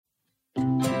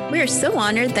are so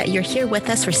honored that you're here with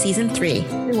us for Season 3.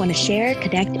 We want to share,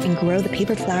 connect, and grow the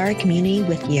Paper Flower community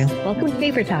with you. Welcome to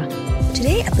Paper Talk.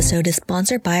 Today's episode is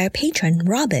sponsored by our patron,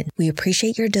 Robin. We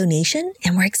appreciate your donation,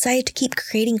 and we're excited to keep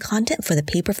creating content for the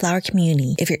Paper Flower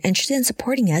community. If you're interested in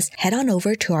supporting us, head on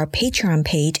over to our Patreon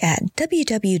page at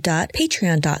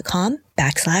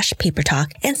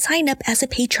www.patreon.com/papertalk and sign up as a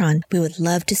patron. We would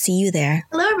love to see you there.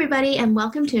 Hello, everybody, and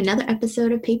welcome to another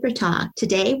episode of Paper Talk.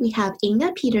 Today, we have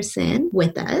Inga Peterson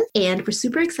with us, and we're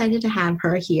super excited to have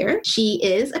her here. She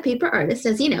is a paper artist,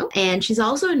 as you know, and she's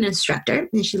also an instructor,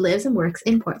 and she lives and works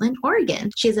in Portland, Oregon.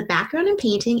 She has a background in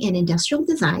painting and industrial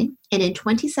design, and in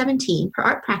 2017, her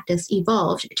art practice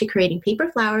evolved to creating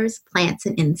paper flowers, plants,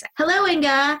 and insects. Hello,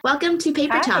 Inga. Welcome to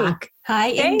Paper Talk.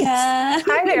 Hi, Inga.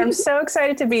 Hi there. I'm so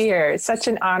excited to be here. It's such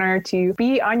an honor to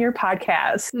be on your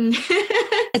podcast.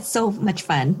 It's so much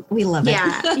fun. We love it.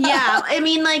 Yeah. I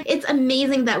mean, it's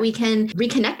amazing that we can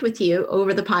reconnect with you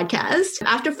over the podcast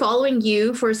after following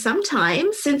you for some time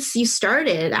since you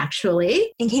started,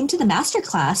 actually. And came to the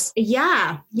masterclass.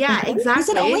 Yeah, exactly. Was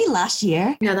it only last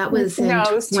year? No, that was it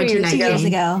was 2 years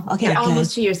ago. Okay, yeah,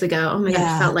 almost 2 years ago. Oh my God,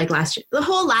 it felt like last year. The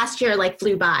whole last year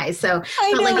flew by, so it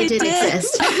felt like it didn't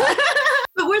exist.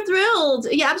 But we're thrilled.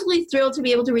 Yeah, absolutely thrilled to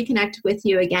be able to reconnect with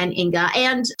you again, Inga,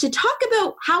 and to talk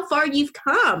about how far you've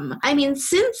come. I mean,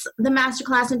 since the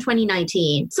masterclass in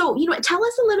 2019. So, tell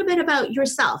us a little bit about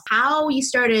yourself, how you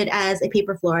started as a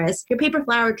paper florist, your paper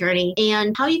flower journey,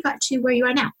 and how you got to where you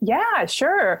are now. Yeah,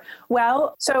 sure.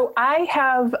 Well, so I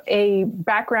have a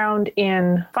background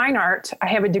in fine art. I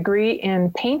have a degree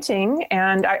in painting,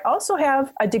 and I also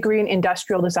have a degree in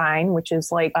industrial design, which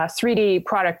is like 3D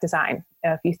product design,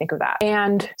 if you think of that.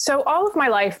 And so all of my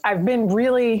life, I've been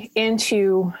really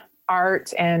into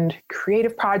art and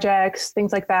creative projects,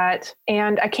 things like that.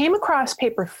 And I came across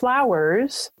paper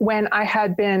flowers when I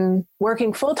had been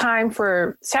working full time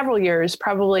for several years,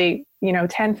 probably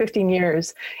 10, 15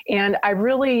 years. And I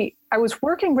was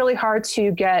working really hard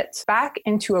to get back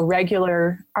into a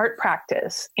regular art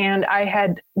practice. And I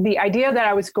had the idea that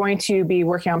I was going to be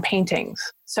working on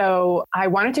paintings. So I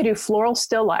wanted to do floral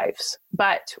still lifes,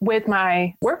 but with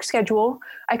my work schedule,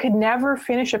 I could never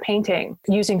finish a painting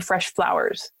using fresh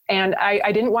flowers. And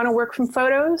I didn't want to work from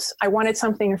photos. I wanted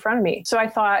something in front of me. So I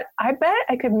thought, I bet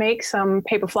I could make some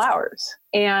paper flowers.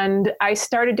 And I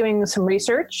started doing some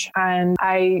research, and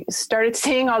I started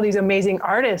seeing all these amazing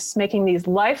artists making these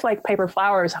lifelike paper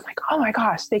flowers. I'm like, oh my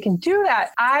gosh, they can do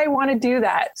that. I want to do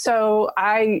that. So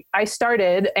I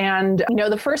started, and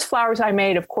the first flowers I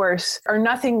made, of course, are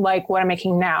nothing like what I'm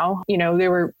making now. They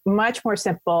were much more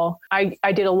simple. I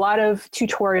did a lot of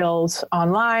tutorials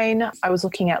online. I was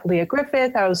looking at Leah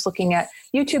Griffith. I was looking at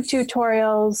YouTube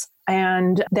tutorials.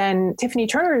 And then Tiffany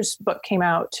Turner's book came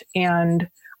out, and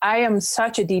I am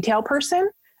such a detail person.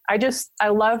 I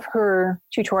love her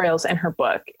tutorials and her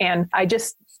book. And I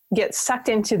just get sucked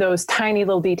into those tiny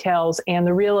little details and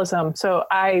the realism. So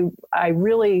I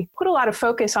really put a lot of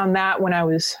focus on that when I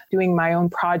was doing my own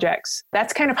projects.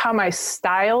 That's kind of how my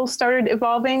style started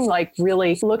evolving,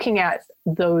 really looking at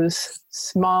those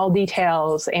small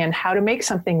details and how to make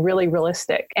something really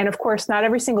realistic. And of course, not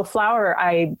every single flower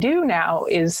I do now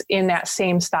is in that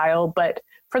same style, but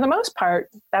for the most part,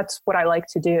 that's what I like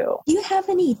to do. Do you have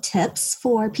any tips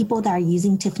for people that are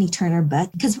using Tiffany Turner book?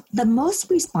 Because the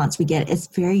most response we get is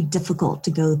very difficult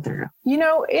to go through.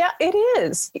 Yeah, it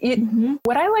is.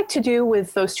 What I like to do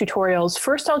with those tutorials,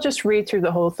 first I'll just read through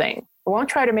the whole thing. I won't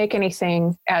try to make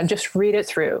anything, just read it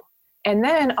through. And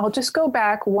then I'll just go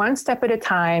back one step at a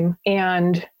time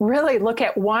and really look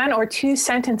at 1 or 2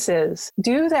 sentences,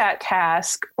 do that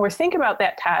task or think about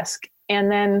that task, and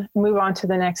then move on to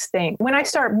the next thing. When I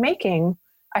start making,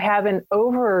 I have an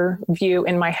overview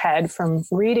in my head from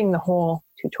reading the whole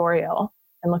tutorial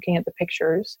and looking at the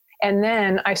pictures. And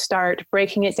then I start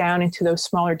breaking it down into those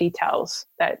smaller details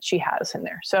that she has in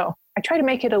there. So I try to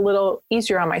make it a little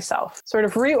easier on myself, sort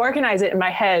of reorganize it in my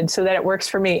head so that it works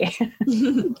for me.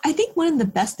 I think one of the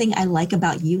best thing I like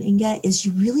about you, Inga, is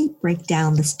you really break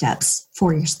down the steps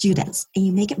for your students and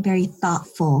you make it very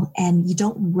thoughtful and you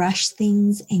don't rush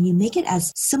things and you make it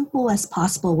as simple as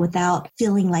possible without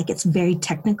feeling like it's very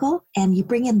technical, and you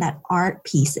bring in that art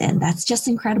piece in. That's just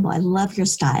incredible. I love your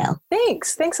style.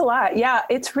 Thanks a lot. Yeah,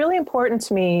 it's really important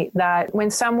to me that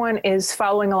when someone is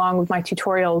following along with my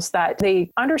tutorials that they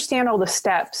understand all the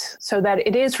steps so that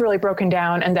it is really broken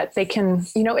down and that they can,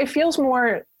 it feels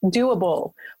more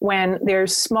doable when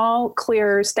there's small,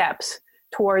 clear steps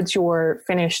towards your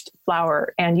finished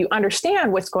flower and you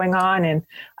understand what's going on. And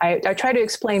I try to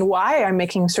explain why I'm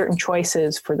making certain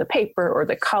choices for the paper or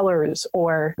the colors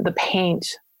or the paint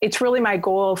it's really my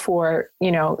goal for,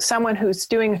 someone who's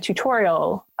doing a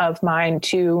tutorial of mine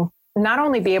to not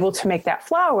only be able to make that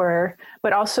flower,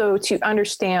 but also to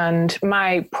understand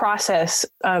my process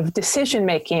of decision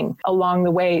making along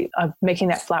the way of making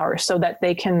that flower so that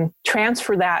they can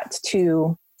transfer that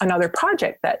to another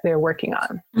project that they're working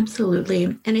on. Absolutely.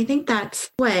 And I think that's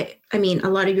a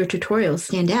lot of your tutorials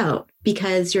stand out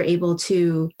because you're able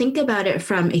to think about it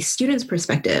from a student's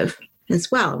perspective as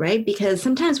well, right? Because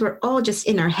sometimes we're all just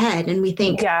in our head and we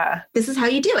think, this is how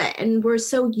you do it. And we're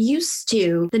so used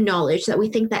to the knowledge that we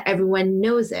think that everyone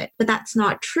knows it, but that's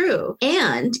not true.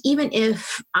 And even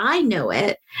if I know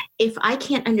it, if I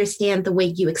can't understand the way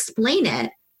you explain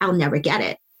it, I'll never get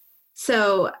it.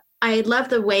 So I love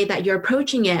the way that you're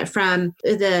approaching it from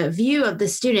the view of the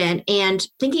student and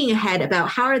thinking ahead about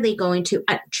how are they going to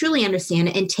truly understand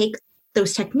it and take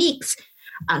those techniques,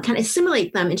 kind of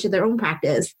assimilate them into their own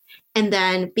practice, and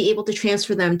then be able to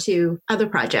transfer them to other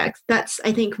projects. That's,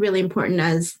 I think, really important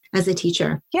as a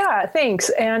teacher. Yeah, thanks.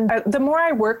 And the more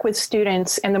I work with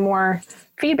students and the more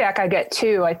feedback I get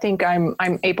too, I think I'm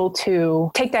able to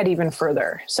take that even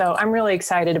further. So I'm really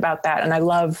excited about that. And I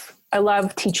love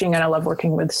teaching and I love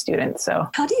working with students. So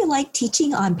how do you like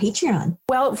teaching on Patreon?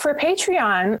 Well, for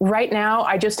Patreon, right now,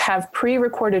 I just have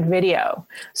pre-recorded video.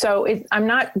 So I'm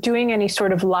not doing any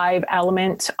sort of live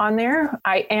element on there.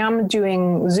 I am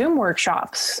doing Zoom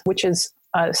workshops, which is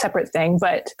a separate thing.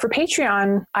 But for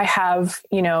Patreon, I have,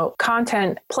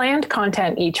 planned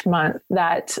content each month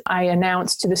that I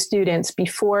announce to the students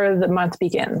before the month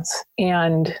begins.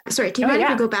 And sorry, do you mind if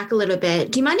we go back a little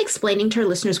bit? Do you mind explaining to our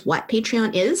listeners what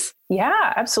Patreon is?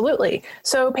 Yeah, absolutely.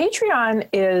 So Patreon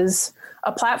is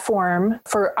a platform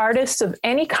for artists of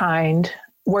any kind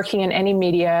working in any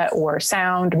media or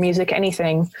sound, music,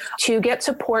 anything, to get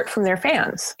support from their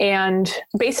fans. And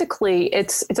basically,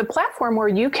 it's a platform where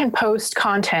you can post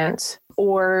content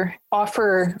or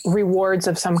offer rewards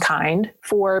of some kind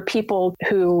for people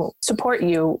who support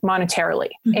you monetarily.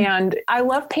 Mm-hmm. And I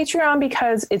love Patreon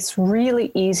because it's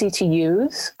really easy to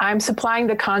use. I'm supplying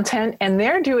the content and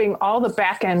they're doing all the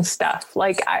back end stuff.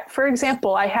 Like, for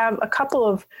example, I have a couple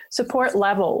of support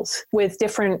levels with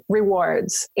different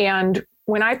rewards. And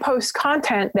when I post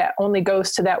content that only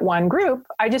goes to that one group,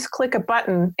 I just click a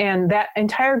button and that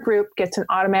entire group gets an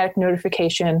automatic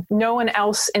notification. No one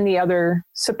else in the other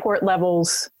support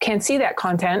levels can see that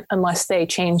content unless they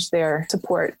change their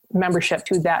support membership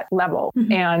to that level.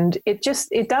 Mm-hmm. And it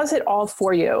does it all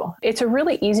for you. It's a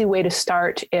really easy way to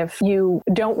start if you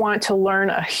don't want to learn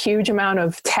a huge amount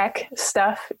of tech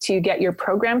stuff to get your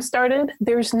program started.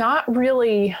 There's not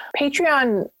really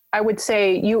Patreon. I would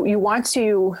say you want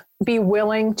to be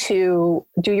willing to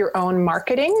do your own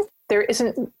marketing. There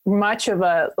isn't much of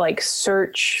a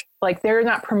search, they're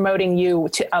not promoting you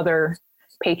to other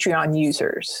Patreon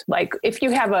users. Like if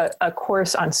you have a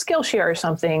course on Skillshare or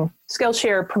something,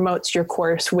 Skillshare promotes your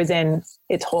course within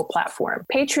its whole platform.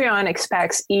 Patreon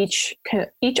expects each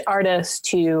artist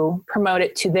to promote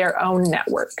it to their own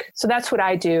network. So that's what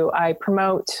I do. I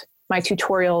promote my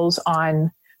tutorials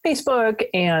on Facebook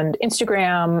and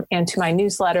Instagram and to my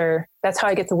newsletter. That's how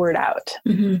I get the word out.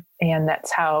 Mm-hmm. And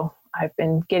that's how I've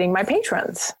been getting my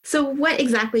patrons. So what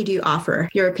exactly do you offer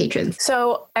your patrons?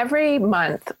 So every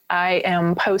month I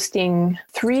am posting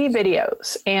 3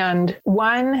 videos, and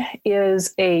one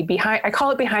is I call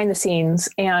it behind the scenes.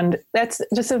 And that's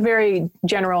just a very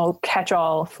general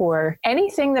catch-all for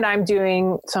anything that I'm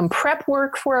doing, some prep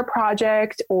work for a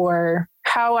project, or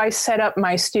how I set up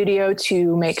my studio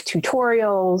to make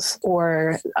tutorials,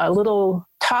 or a little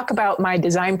talk about my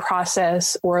design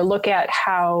process, or look at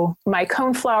how my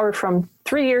coneflower from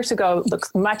 3 years ago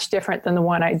looks much different than the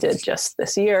one I did just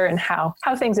this year, and how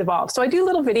things evolve. So I do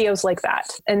little videos like that.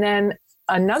 And then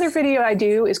another video I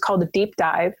do is called a deep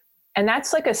dive. And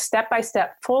that's like a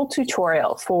step-by-step full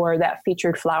tutorial for that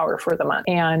featured flower for the month.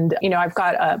 And, I've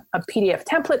got a PDF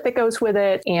template that goes with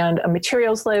it and a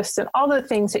materials list and all the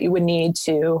things that you would need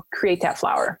to create that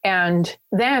flower. And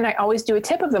then I always do a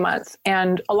tip of the month.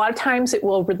 And a lot of times it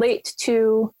will relate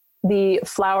to the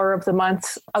flower of the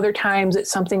month. Other times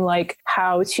it's something like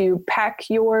how to pack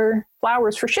your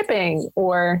flowers for shipping,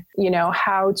 or,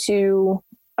 how to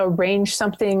arrange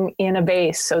something in a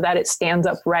vase so that it stands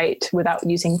upright without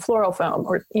using floral foam,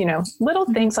 or, little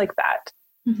things like that.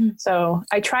 Mm-hmm. So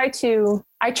I try to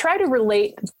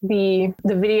relate the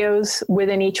videos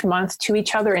within each month to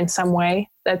each other in some way.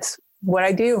 That's what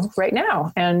I do right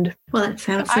now. And well, that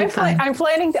sounds so fun. I'm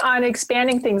planning on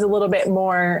expanding things a little bit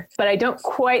more, but I don't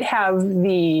quite have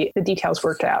the details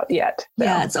worked out yet. So.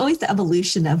 Yeah, it's always the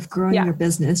evolution of growing your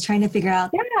business, trying to figure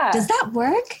out, does that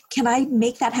work? Can I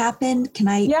make that happen? Can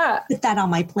I put that on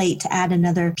my plate to add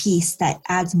another piece that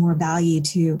adds more value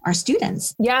to our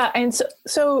students? Yeah. And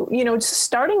so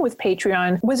starting with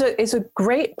Patreon is a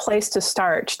great place to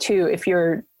start too. If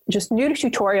you're just new to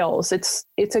tutorials,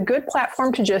 it's a good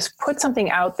platform to just put something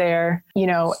out there.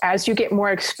 As you get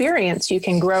more experience, you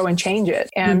can grow and change it.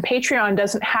 And Patreon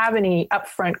doesn't have any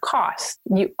upfront cost.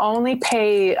 You only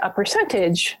pay a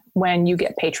percentage when you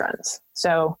get patrons.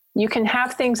 So you can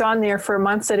have things on there for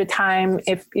months at a time.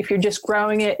 If you're just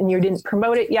growing it and you didn't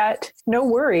promote it yet, no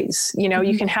worries.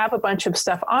 You can have a bunch of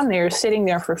stuff on there sitting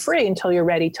there for free until you're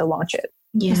ready to launch it.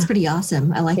 Yeah. That's pretty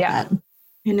awesome. I like that.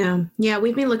 I know. Yeah,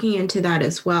 we've been looking into that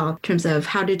as well in terms of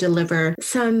how to deliver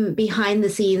some behind the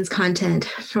scenes content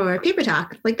for Paper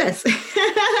Talk like this.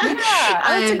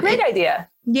 That's a great idea.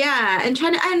 Yeah. And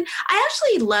I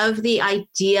actually love the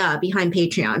idea behind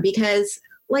Patreon because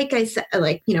like I said,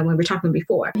 when we were talking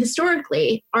before,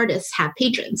 historically, artists have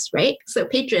patrons, right? So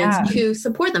patrons who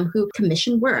support them, who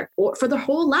commission work for their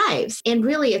whole lives. And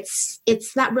really, it's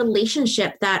that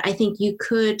relationship that I think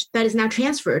that is now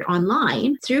transferred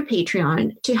online through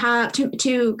Patreon to have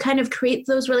to kind of create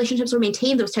those relationships or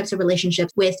maintain those types of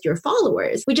relationships with your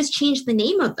followers. We just changed the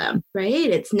name of them, right?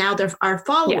 It's now they're our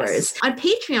followers. Yes. On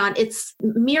Patreon, it's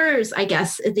mirrors, I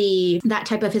guess, that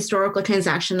type of historical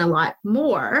transaction a lot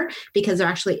more because there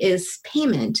actually is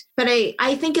payment. But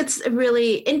I think it's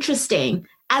really interesting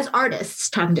as artists,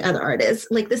 talking to other artists,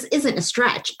 this isn't a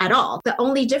stretch at all. The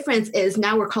only difference is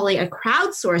now we're calling it a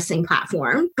crowdsourcing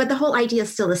platform, but the whole idea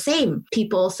is still the same.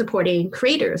 People supporting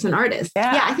creators and artists.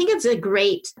 Yeah, I think it's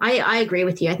I agree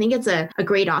with you. I think it's a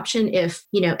great option if,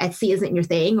 Etsy isn't your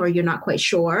thing or you're not quite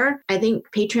sure. I think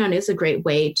Patreon is a great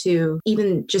way to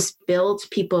even just build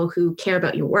people who care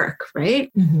about your work,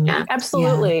 right? Mm-hmm. Yeah,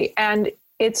 absolutely. Yeah. And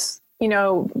it's,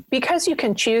 because you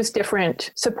can choose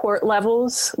different support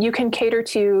levels, you can cater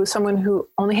to someone who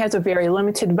only has a very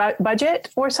limited budget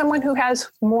or someone who has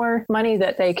more money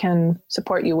that they can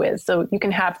support you with. So you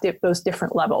can have those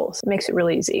different levels. It makes it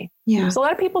really easy. Yeah. So a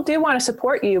lot of people do want to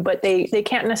support you, but they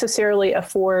can't necessarily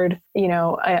afford,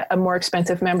 a more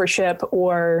expensive membership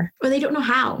or they don't know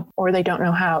how.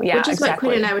 Yeah, which is exactly what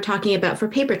Quinn and I were talking about for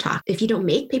Paper Talk. If you don't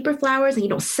make paper flowers and you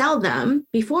don't sell them,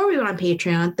 before we were on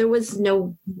Patreon, there was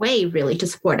no way really to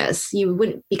support us. You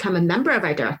wouldn't become a member of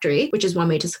our directory, which is one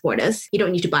way to support us. You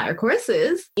don't need to buy our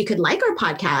courses. You could like our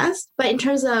podcast, but in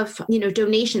terms of,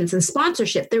 donations and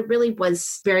sponsorship, there really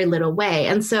was very little way.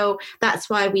 And so that's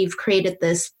why we've created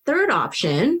this third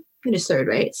option. Finish third,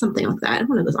 right? Something like that.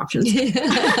 One of those options.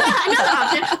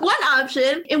 One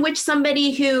option in which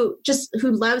somebody who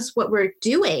loves what we're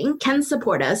doing can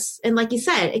support us. And like you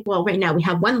said, well, right now we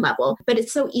have one level, but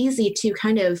it's so easy to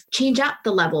kind of change up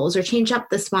the levels or change up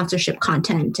the sponsorship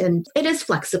content. And it is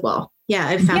flexible. Yeah,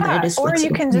 I've found that it is flexible. Or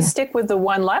you can just stick with the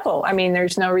one level. I mean,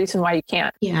 there's no reason why you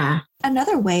can't. Yeah.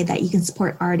 Another way that you can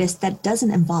support artists that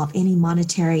doesn't involve any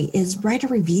monetary is write a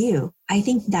review. I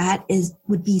think that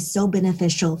would be so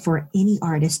beneficial for any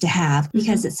artist to have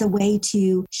because it's a way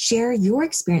to share your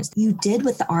experience you did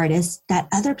with the artist that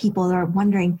other people are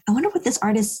wondering, I wonder what this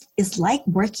artist is like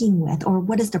working with or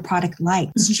what is their product like.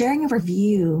 Sharing a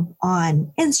review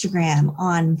on Instagram,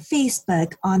 on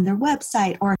Facebook, on their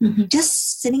website, or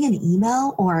just sending an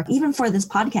email, or even for this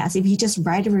podcast, if you just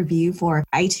write a review for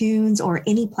iTunes or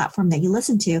any platform that you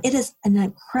listen to, it is an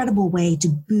incredible way to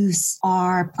boost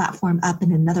our platform up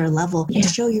in another level and to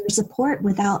show your support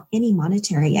without any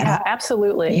monetary at all.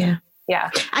 Absolutely.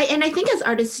 Yeah. And I think as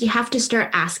artists, you have to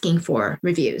start asking for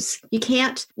reviews. You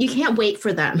can't wait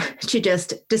for them to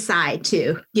just decide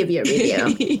to give you a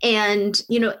review. And,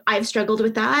 I've struggled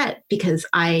with that because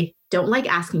I don't like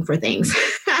asking for things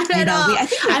at all. I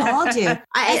think we all do.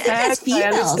 As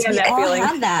females, we all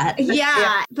have that.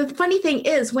 Yeah. The funny thing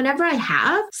is, whenever I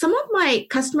have, some of my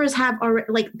customers have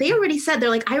already, they already said, they're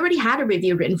like, I already had a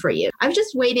review written for you. I'm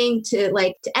just waiting to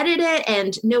edit it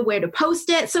and know where to post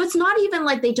it. So it's not even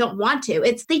like they don't want to.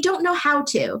 It's they don't know how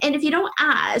to. And if you don't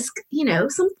ask,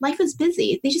 life is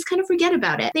busy. They just kind of forget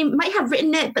about it. They might have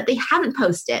written it, but they haven't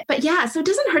posted it. But yeah, so it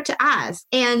doesn't hurt to ask.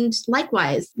 And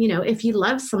likewise, if you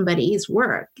love somebody's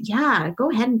work, go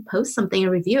ahead and post something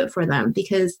and review it for them,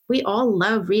 because we all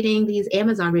love reading these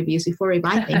Amazon reviews before we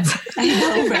buy things.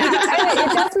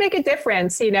 It does make a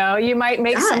difference. You might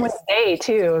make someone's day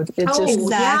too. It's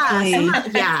exactly.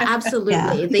 Yeah, absolutely.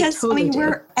 Yeah, because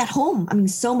we're at home.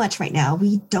 So much right now.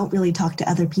 We don't really talk to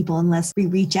other people unless we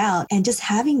reach out, and just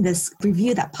having this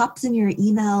review that pops in your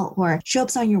email or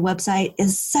shows up on your website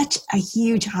is such a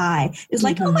huge high. It's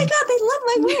like, oh my God, they love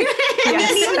my work.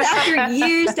 And even after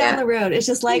years down the road, it's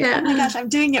just like, oh my gosh, I'm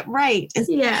doing it right. It's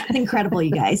incredible,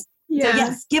 you guys. Yeah. So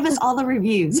yes, give us all the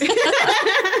reviews.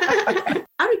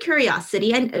 Out of curiosity,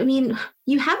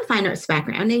 you have a fine arts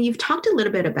background and you've talked a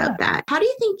little bit about that. How do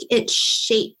you think it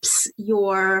shapes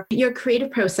your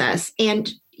creative process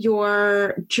and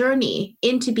your journey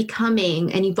into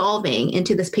becoming and evolving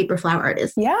into this paper flower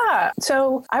artist? Yeah.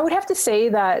 So I would have to say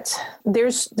that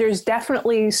there's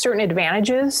definitely certain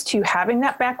advantages to having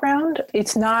that background.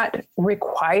 It's not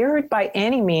required by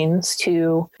any means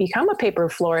to become a paper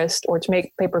florist or to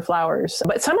make paper flowers.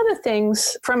 But some of the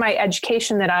things from my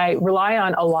education that I rely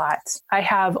on a lot, I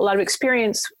have a lot of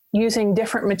experience using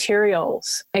different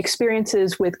materials,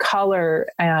 experiences with color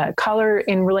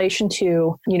in relation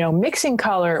to, mixing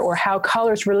color or how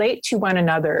colors relate to one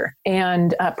another,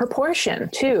 and proportion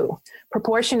too.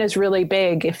 Proportion is really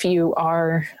big if you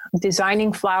are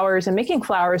designing flowers and making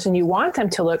flowers and you want them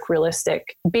to look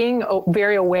realistic. Being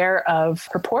very aware of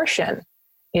proportion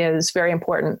is very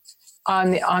important.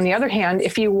 On the other hand,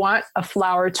 if you want a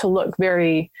flower to look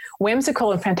very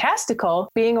whimsical and fantastical,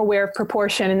 being aware of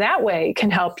proportion in that way can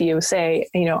help you say,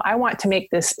 I want to make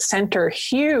this center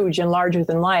huge and larger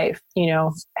than life.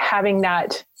 Having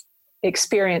that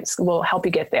experience will help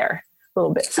you get there a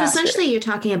little bit faster. So essentially you're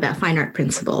talking about fine art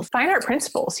principles. Fine art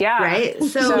principles, yeah. Right?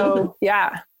 So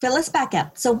yeah. But let's back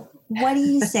up. So what are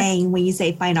you saying when you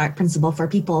say fine art principle for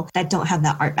people that don't have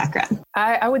that art background?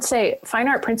 I would say fine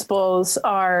art principles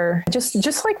are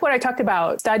just like what I talked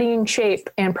about, studying shape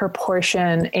and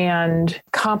proportion and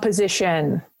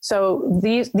composition. So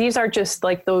these are just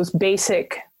like those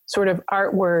basic sort of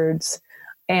art words.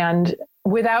 And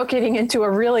without getting into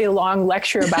a really long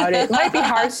lecture about it, it might be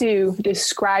hard to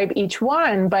describe each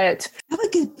one, but that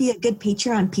would be a good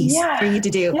Patreon piece for you to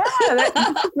do. Yeah,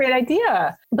 that's a great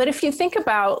idea. But if you think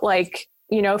about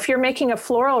if you're making a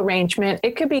floral arrangement,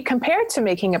 it could be compared to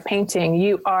making a painting.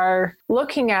 You are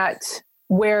looking at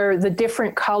where the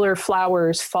different color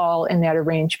flowers fall in that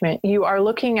arrangement. You are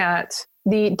looking at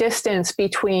the distance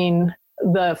between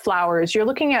the flowers. You're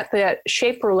looking at the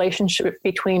shape relationship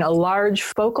between a large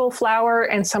focal flower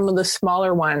and some of the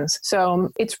smaller ones.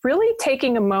 So it's really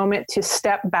taking a moment to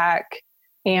step back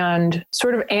and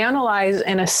sort of analyze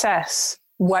and assess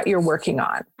what you're working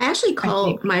on. I actually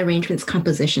call my arrangements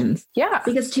compositions. Yeah.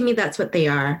 Because to me, that's what they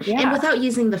are. Yeah. And without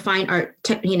using the fine art,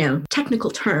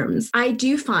 technical terms, I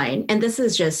do find, and this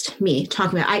is just me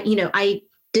talking about, I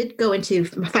did go into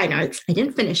fine arts. I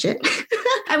didn't finish it.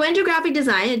 I went to graphic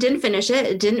design. I didn't finish it.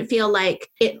 It didn't feel like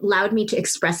it allowed me to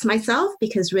express myself,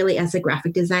 because really as a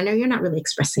graphic designer, you're not really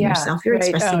expressing yourself. You're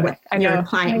expressing what your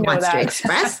client wants to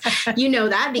express. You know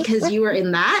that because you were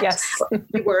in that. Yes.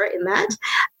 You were in that.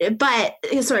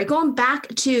 But going back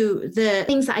to the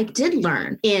things that I did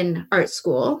learn in art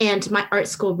school, and my art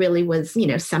school really was,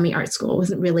 semi-art school. It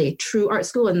wasn't really a true art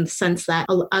school in the sense that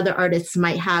other artists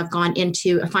might have gone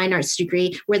into a fine arts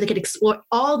degree where they could explore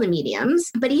all the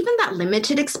mediums. But even that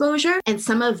limited exposure and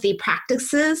some of the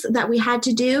practices that we had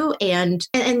to do, and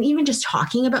even just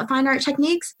talking about fine art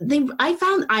techniques,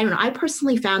 I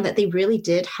personally found that they really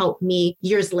did help me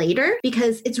years later,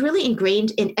 because it's really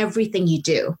ingrained in everything you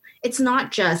do. It's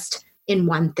not just in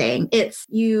one thing. It's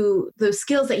those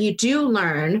skills that you do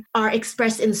learn are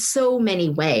expressed in so many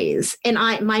ways. And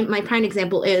my prime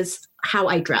example is how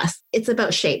I dress. It's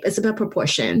about shape. It's about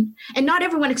proportion. And not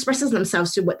everyone expresses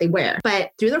themselves through what they wear, but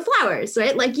through their flowers,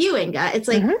 right? Like you, Inga. It's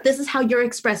like, this is how you're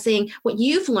expressing what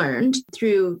you've learned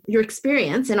through your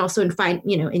experience, and also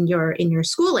in your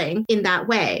schooling in that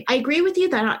way. I agree with you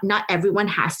that not everyone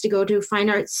has to go to fine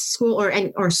arts school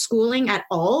or schooling at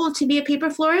all to be a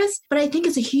paper florist, but I think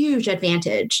it's a huge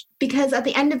advantage, because at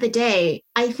the end of the day,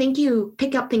 I think you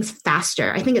pick up things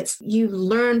faster. I think you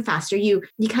learn faster. You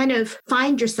kind of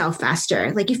find yourself faster.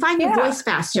 Like you find your voice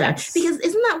faster. Yes. Because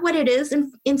isn't that what it is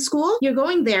in school? You're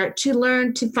going there to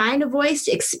learn, to find a voice,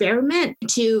 to experiment,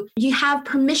 you have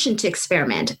permission to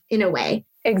experiment in a way.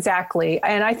 Exactly.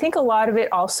 And I think a lot of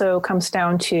it also comes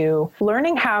down to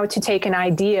learning how to take an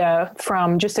idea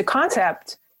from just a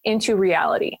concept into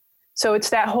reality. So it's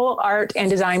that whole art and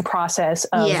design process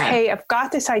of, hey, I've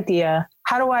got this idea.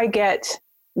 How do I get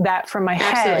that from my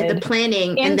head? The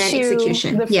planning and then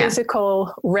execution. The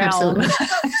physical realm.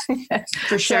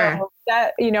 For sure. So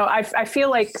that, I feel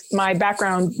like my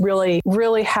background really,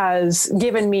 really has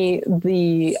given me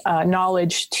the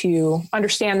knowledge to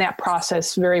understand that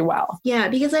process very well. Yeah,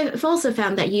 because I've also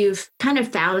found that you've kind of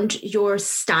found your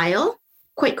style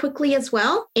quite quickly as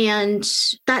well. And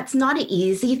that's not an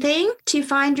easy thing to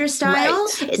find your style.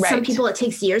 Right. Some people, it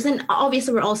takes years. And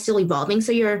obviously we're all still evolving.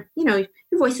 So your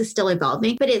voice is still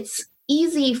evolving, but it's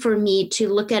easy for me to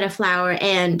look at a flower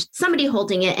and somebody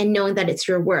holding it and knowing that it's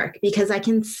your work, because I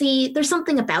can see there's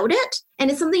something about it, and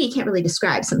it's something you can't really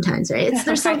describe sometimes, right?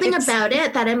 There's something about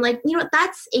it that I'm like,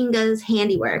 that's Inga's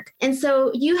handiwork. And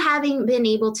so you having been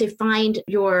able to find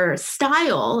your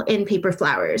style in paper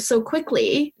flowers so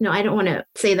quickly, I don't want to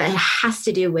say that it has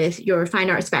to do with your fine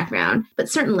arts background, but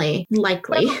certainly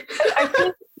likely. Well, I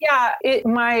think,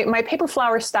 my paper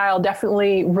flower style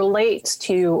definitely relates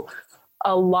to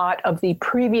a lot of the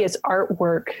previous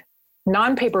artwork,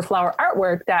 non-paper flower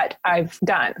artwork that I've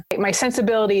done. My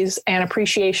sensibilities and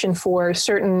appreciation for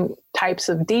certain types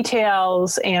of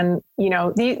details and,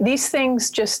 these things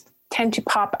just tend to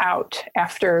pop out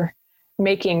after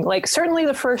making, like certainly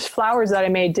the first flowers that I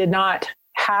made did not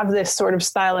have this sort of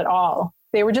style at all.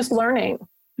 They were just learning.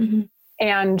 Mm-hmm.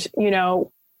 And,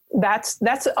 that's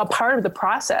a part of the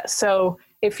process. So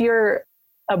if you're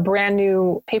a brand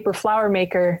new paper flower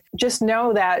maker, just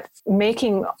know that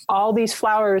making all these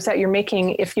flowers that you're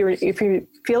making, if you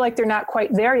feel like they're not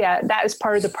quite there yet, that is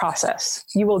part of the process.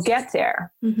 You will get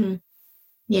there. Mm-hmm.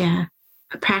 Yeah.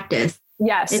 Practice.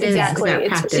 Yes, it exactly.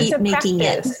 It's a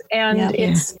practice.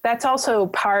 And that's also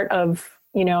part of,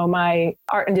 my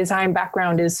art and design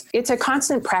background is it's a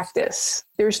constant practice.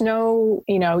 There's no,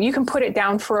 you can put it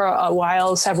down for a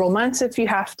while, several months if you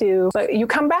have to, but you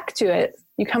come back to it.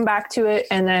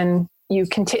 And then you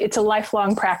continue. It's a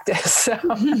lifelong practice. So.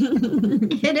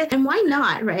 It is. And why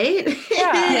not, right?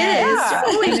 Yeah, it is. You're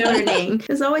always learning.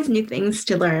 There's always new things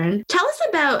to learn. Tell us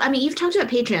about, you've talked about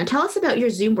Patreon. Tell us about your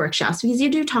Zoom workshops, because you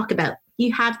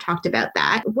have talked about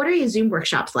that. What are your Zoom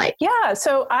workshops like? Yeah.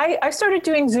 So I started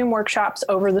doing Zoom workshops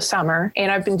over the summer,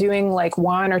 and I've been doing like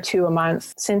 1 or 2 a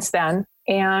month since then.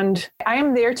 And I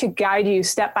am there to guide you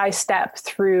step by step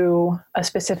through a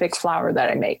specific flower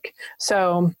that I make.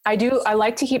 So I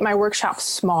like to keep my workshops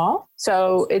small.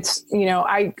 So it's,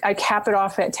 I cap it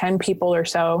off at 10 people or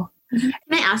so. Mm-hmm. Can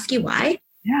I ask you why?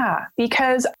 Yeah,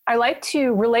 because I like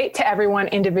to relate to everyone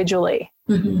individually.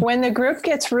 Mm-hmm. When the group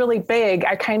gets really big,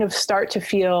 I kind of start to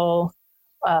feel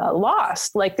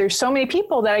lost. Like there's so many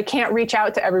people that I can't reach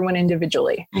out to everyone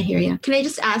individually. I hear you. Can I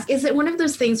just ask, is it one of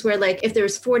those things where like if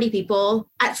there's 40 people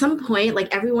at some point,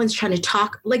 like everyone's trying to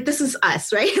talk, like this is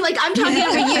us, right? Like I'm talking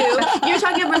over you, you're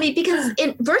talking over me, because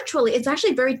virtually it's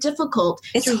actually very difficult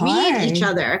to read each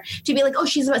other, to be like, oh,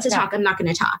 she's about to talk, I'm not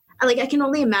going to talk. Like I can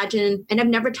only imagine, and I've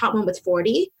never taught one with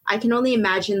 40. I can only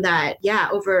imagine that,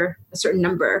 over a certain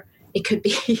number, it could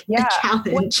be a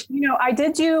challenge. Well, I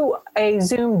did do a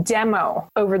Zoom demo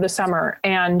over the summer,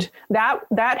 and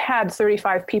that had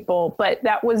 35 people, but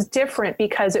that was different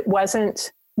because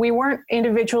we weren't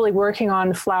individually working on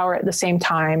the flower at the same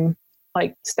time,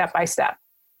 like step by step.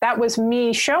 That was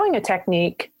me showing a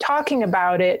technique, talking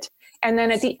about it, and then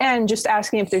at the end, just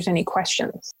asking if there's any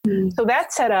questions. Mm. So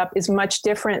that setup is much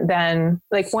different than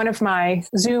like one of my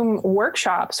Zoom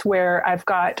workshops where I've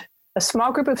got a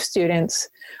small group of students.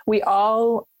 We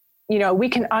all, we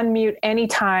can unmute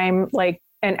anytime,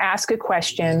 and ask a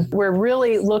question. We're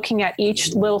really looking at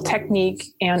each little technique.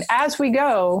 And as we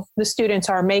go, the students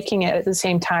are making it at the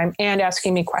same time and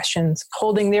asking me questions,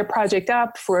 holding their project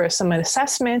up for some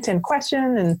assessment and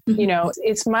question. And,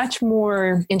 it's much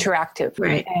more interactive.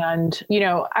 Right. And,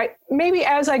 maybe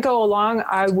as I go along,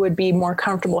 I would be more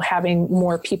comfortable having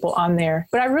more people on there.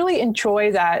 But I really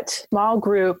enjoy that small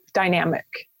group dynamic.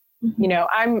 Mm-hmm.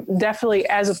 I'm definitely,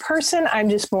 as a person, I'm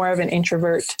just more of an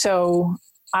introvert. So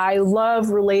I love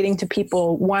relating to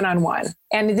people one-on-one.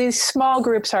 And these small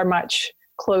groups are much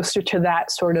closer to that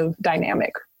sort of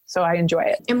dynamic. So I enjoy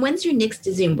it. And when's your next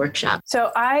Zoom workshop?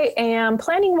 So I am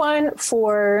planning one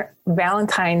for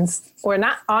Valentine's, or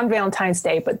not on Valentine's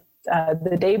Day, but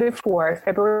the day before,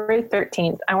 February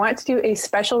 13th. I want to do a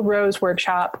special rose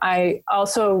workshop. I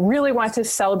also really want to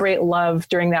celebrate love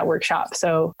during that workshop.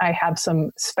 So I have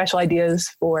some special ideas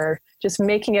for just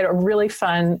making it a really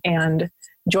fun and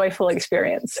joyful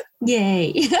experience.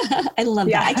 Yay. I love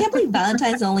that. I can't believe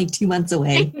Valentine's is only 2 months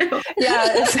away.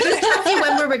 Yeah.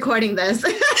 When we're recording this.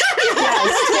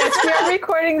 Yes, we're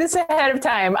recording this ahead of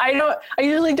time. I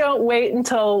usually don't wait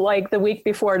until like the week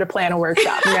before to plan a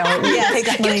workshop. Yes,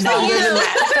 definitely not.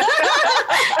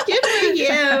 Good for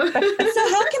you. So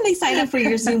how can they sign up for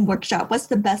your Zoom workshop? What's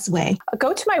the best way?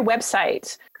 Go to my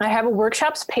website. I have a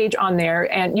workshops page on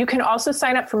there, and you can also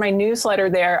sign up for my newsletter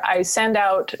there. I send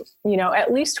out,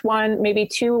 at least one, maybe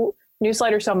 2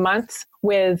 newsletters a month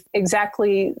with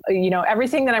exactly,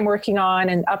 everything that I'm working on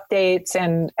and updates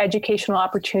and educational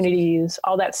opportunities,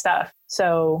 all that stuff.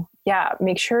 So yeah,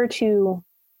 make sure to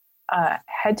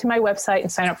head to my website and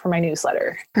sign up for my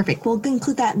newsletter. Perfect. We'll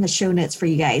include that in the show notes for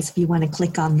you guys if you want to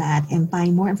click on that and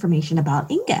find more information about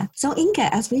Inga. So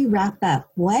Inga, as we wrap up,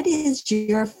 what is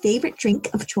your favorite drink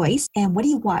of choice and what do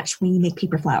you watch when you make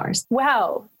paper flowers?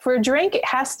 Well, for a drink, it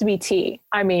has to be tea.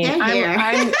 I mean, I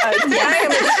am a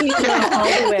tea girl all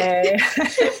the way.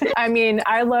 I mean,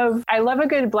 I love a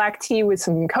good black tea with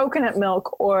some coconut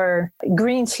milk or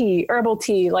green tea, herbal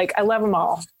tea. Like I love them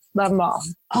all. Love them all.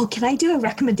 Oh, can I do a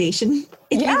recommendation?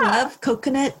 If you love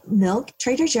coconut milk,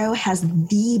 Trader Joe has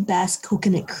the best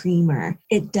coconut creamer.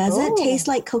 It doesn't taste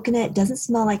like coconut, it doesn't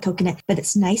smell like coconut, but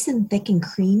it's nice and thick and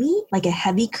creamy, like a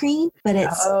heavy cream, but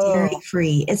it's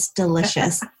dairy-free. It's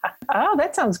delicious. Oh,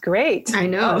 that sounds great. I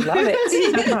know. I love it.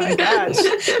 Oh my gosh.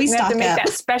 We have to make that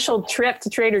special trip to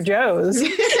Trader Joe's.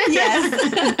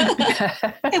 Yes.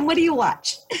 And what do you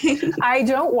watch? I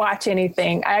don't watch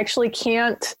anything. I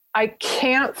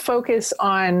can't focus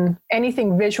on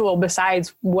anything visual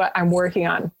besides what I'm working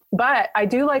on. But I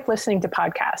do like listening to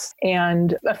podcasts.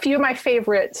 And a few of my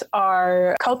favorites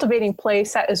are Cultivating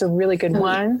Place. That is a really good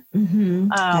one. Mm-hmm.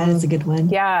 That is a good one.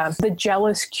 Yeah. The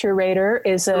Jealous Curator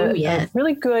is a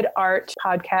really good art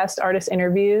podcast, artist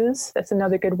interviews. That's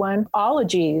another good one.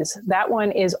 Ologies. That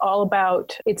one is all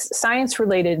about, it's science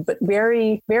related, but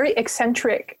very, very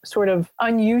eccentric, sort of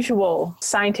unusual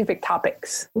scientific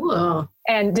topics. Ooh.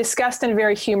 And discussed in a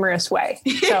very humorous way.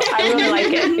 So I really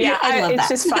like it. Yeah, it's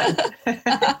just fun.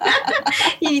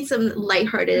 You need some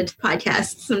lighthearted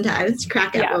podcasts sometimes to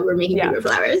crack up while we're making paper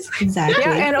flowers. Exactly.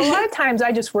 Yeah, and a lot of times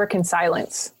I just work in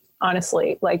silence,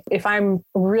 honestly. Like if I'm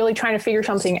really trying to figure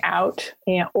something out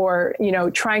or,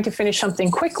 trying to finish something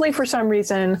quickly for some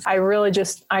reason,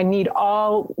 I need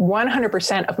all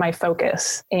 100% of my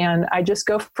focus and I just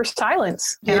go for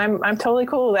silence. And I'm totally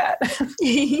cool with that.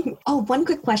 Oh, one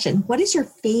quick question. What is your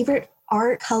favorite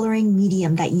art coloring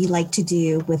medium that you like to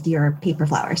do with your paper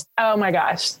flowers? Oh my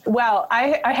gosh. Well,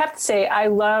 I have to say, I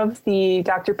love the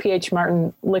Dr. P.H.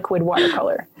 Martin liquid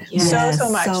watercolor. So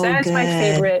much. That's my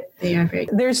favorite. They are great.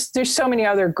 There's so many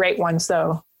other great ones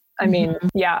though. I mean,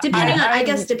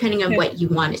 depending on what you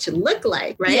want it to look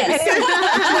like, right?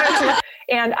 Yes.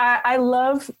 And I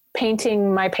love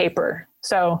painting my paper.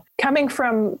 So coming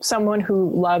from someone who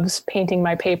loves painting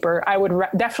my paper, I would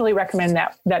definitely recommend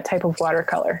that type of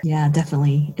watercolor. Yeah,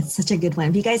 definitely. It's such a good one.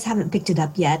 If you guys haven't picked it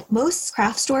up yet, most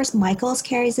craft stores, Michael's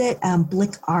carries it,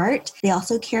 Blick Art, they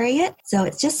also carry it. So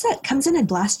it's just it comes in a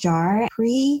glass jar,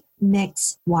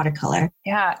 pre-mixed watercolor.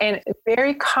 Yeah, and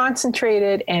very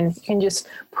concentrated and you can just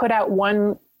put out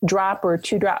 1 drop or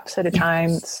 2 drops at a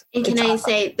time. And can I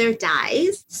say they're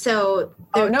dyes? So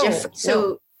they're different.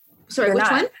 So, sorry, which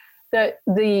one?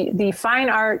 The fine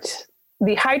art,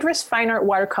 the Hydrus fine art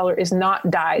watercolor is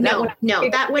not dyed. That one's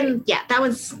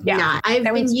not. I've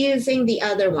been using the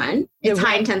other one. It's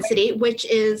high intensity, which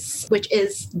is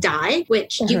dye,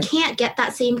 which you can't get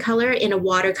that same color in a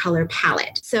watercolor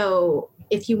palette. So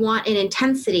if you want an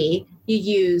intensity, you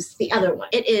use the other one.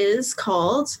 It is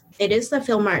the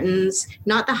Phil Martin's,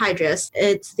 not the Hydrus.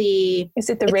 Is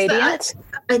it the Radiant?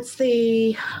 It's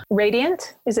the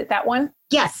Radiant? Is it that one?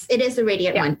 Yes, it is the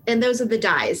Radiant one. And those are the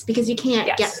dyes because you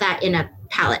can't get that in a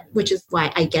palette, which is why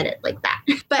I get it like that.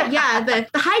 But yeah, the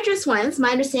Hydrus ones, my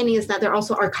understanding is that they're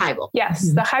also archival.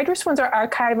 Yes, the Hydrus ones are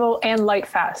archival and light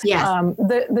fast. Yes.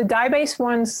 The dye-based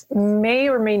ones may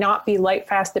or may not be light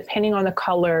fast depending on the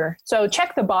color. So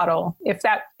check the bottle if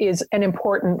that is an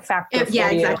important factor for you.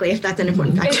 Exactly, if that's an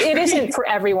important factor. It isn't for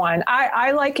everyone.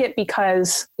 I like it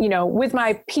because, with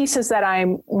my pieces that I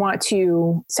want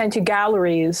to send to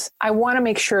galleries, I want to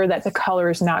make sure that the color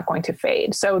is not going to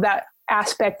fade. So that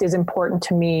aspect is important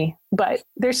to me, but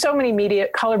there's so many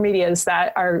color medias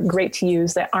that are great to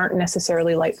use that aren't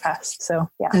necessarily light fast. So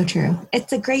yeah. So true.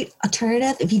 It's a great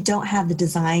alternative if you don't have the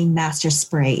Design Master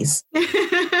sprays.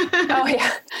 Oh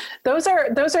yeah. Those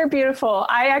are beautiful.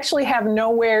 I actually have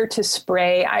nowhere to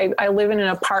spray. I live in an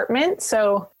apartment.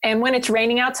 So, and when it's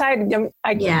raining outside,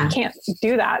 I can't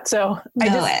do that. So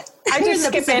I just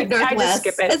skip it. I just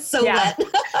skip it. It's so wet.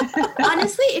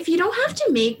 Honestly, if you don't have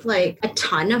to make like a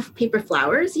ton of paper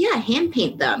flowers, hand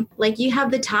paint them. Like you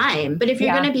have the time. But if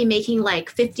you're going to be making like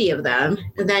 50 of them,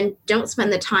 then don't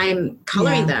spend the time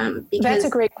coloring them, because that's a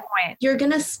great point. You're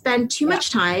going to spend too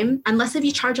much time unless if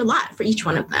you charge a lot for each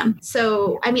one of them.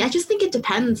 So, I mean, I just think it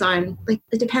depends on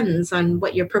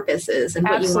what your purpose is and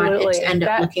what you want it to end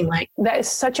up looking like. That is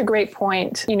such a great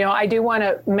point. You know, I do want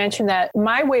to mention that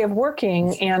my way of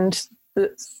working and the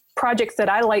projects that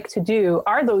I like to do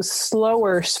are those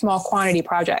slower, small quantity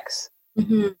projects.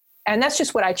 Mm-hmm. And that's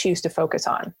just what I choose to focus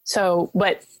on. So,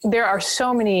 but there are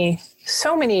so many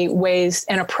ways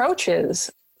and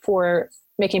approaches for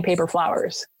making paper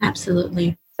flowers.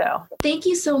 Absolutely. So thank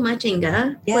you so much,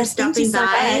 Inga, for stopping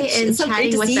by and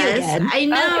chatting with us. I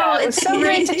know. It's so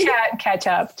great to chat and catch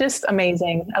up. Just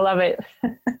amazing. I love it.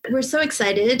 We're so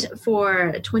excited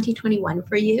for 2021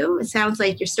 for you. It sounds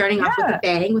like you're starting off with a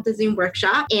bang with the Zoom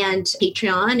workshop and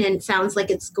Patreon, and it sounds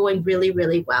like it's going really,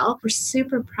 really well. We're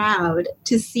super proud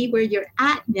to see where you're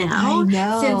at now. I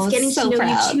know. Since getting to know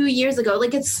you 2 years ago.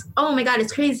 Like oh my God,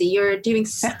 it's crazy. You're doing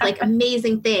like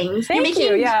amazing things. You're making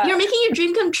your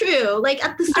dream come true. Like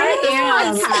at the start of this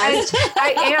podcast.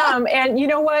 I am. And you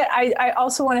know what? I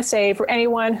also want to say, for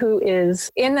anyone who is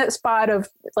in that spot of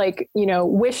like, you know,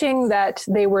 wishing that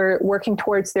they were working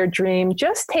towards their dream,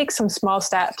 just take some small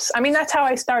steps. I mean, that's how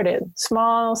I started.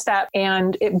 Small step,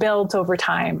 and it builds over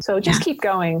time. So just keep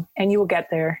going and you will get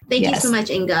there. Thank you so much,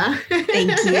 Inga.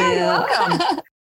 Thank you. You're welcome.